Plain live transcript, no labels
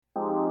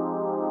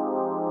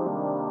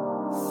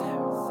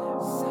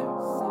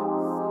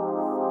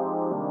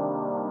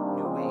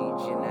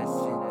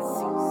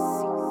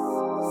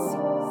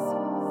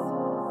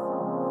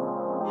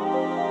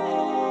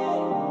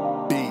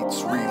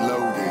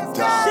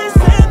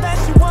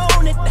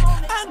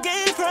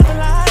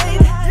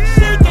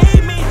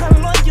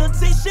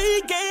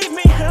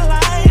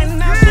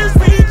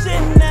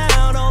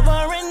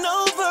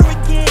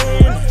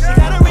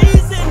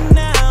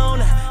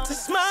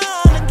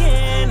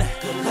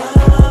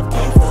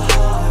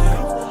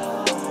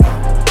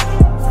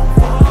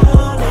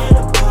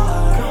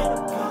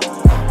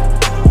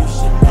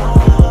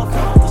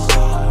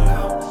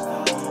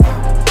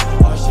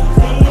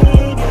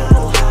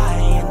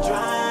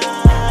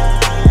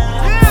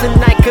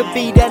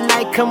be that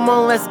night, come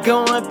on, let's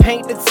go and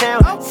paint the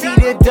town. See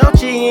the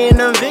Dolce and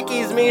the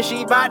Vickies, man,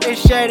 she bout to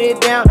shut it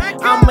down.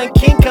 I'm a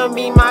king, come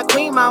be my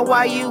queen, my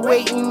why you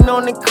waiting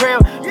on the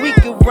crown? We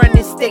could run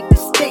it state to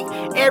state,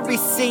 every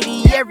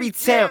city, every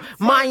town.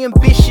 My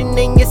ambition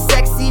ain't your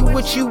sexy,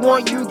 what you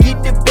want, you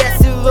get the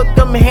best. And look,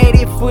 I'm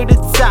headed for the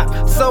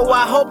top, so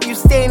I hope you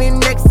standing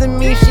next to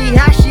me. She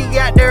hot, she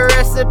got the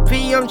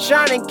recipe, I'm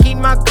trying to keep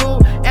my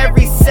cool.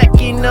 Every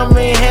second I'm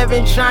in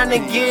heaven, trying to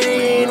get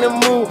it in the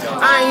mood.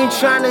 I ain't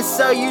trying to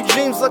sell you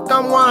dreams, look,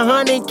 I'm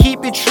 100,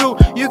 keep it true.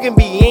 You can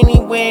be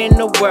anywhere in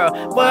the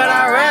world, but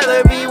I'd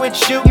rather be with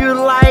you. You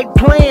like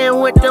playing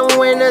with the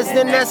winners,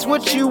 then that's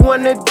what you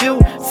wanna do.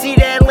 See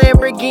that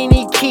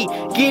Lamborghini key,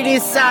 get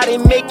inside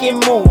and make it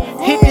move.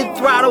 Hit the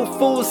throttle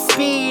full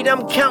speed,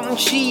 I'm counting,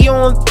 she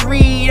on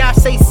 3. I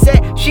say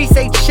set, she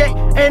say check,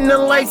 and the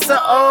lights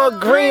are all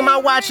green. My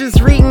watch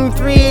is reading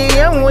 3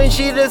 AM when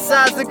she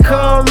decides to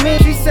call me.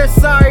 She said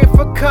sorry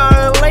for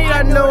calling late,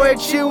 I know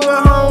that you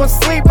were home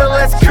asleep, but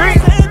let's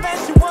creep.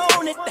 She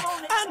wanted,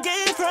 I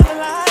gave her the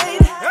light.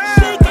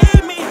 She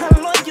gave me her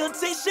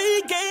loyalty,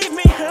 she gave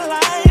me her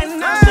life. And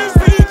now she's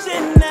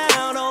reaching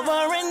out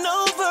over and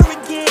over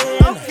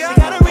again. She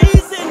got a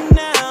reason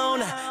now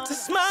to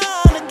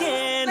smile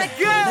again.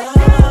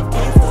 Love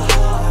gave the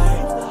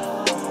heart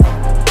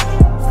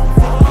from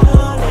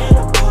falling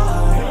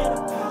apart.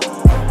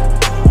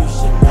 You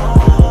should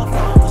know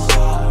from the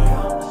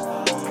start,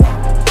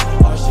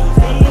 or she'll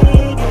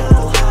leave you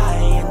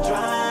high and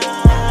dry.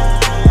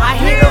 I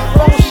hear the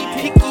phone, she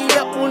pick it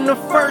up on the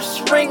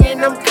first ring,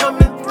 and I'm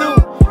coming through.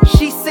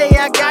 She say,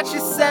 I got you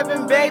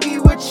 7, baby,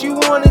 what you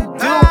wanna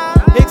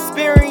do?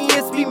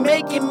 Experience be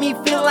making me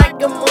feel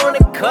like I'm on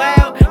a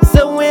cloud,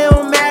 so it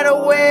don't matter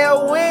where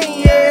or when,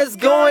 yeah, it's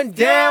going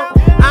down.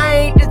 I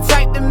ain't the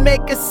type to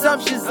make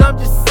assumptions, I'm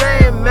just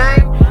saying, man.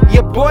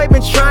 Your boy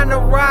been trying to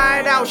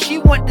ride out, she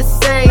want the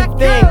same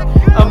thing.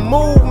 A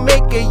move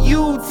maker,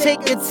 you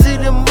take her to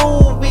the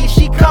movie.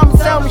 She come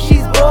tell me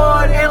she's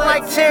bored, in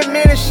like 10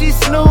 minutes she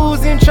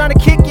snoozing. Trying to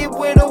kick it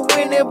with a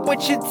winner,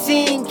 but your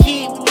team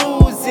keep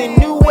losing.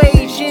 New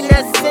age in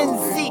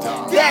SNC,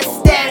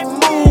 that's that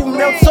move.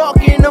 No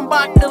talking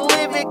about the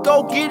live it,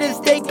 go get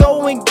it, they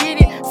go and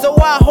get it. So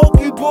I hope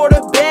you brought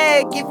a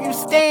bag if you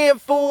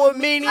stand for a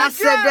minute. I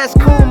said that's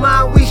cool,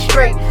 man, we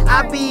straight.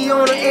 I be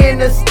on the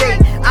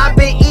interstate, I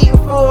been eating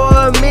for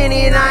a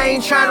minute, I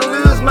ain't trying to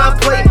lose my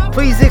plate.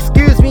 Please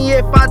excuse me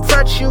if I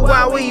touch you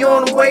while we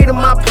on the way to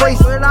my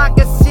place, but I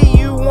can see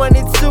you 1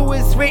 and 2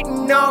 is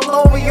written all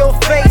over your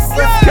face.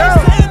 Let's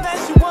go.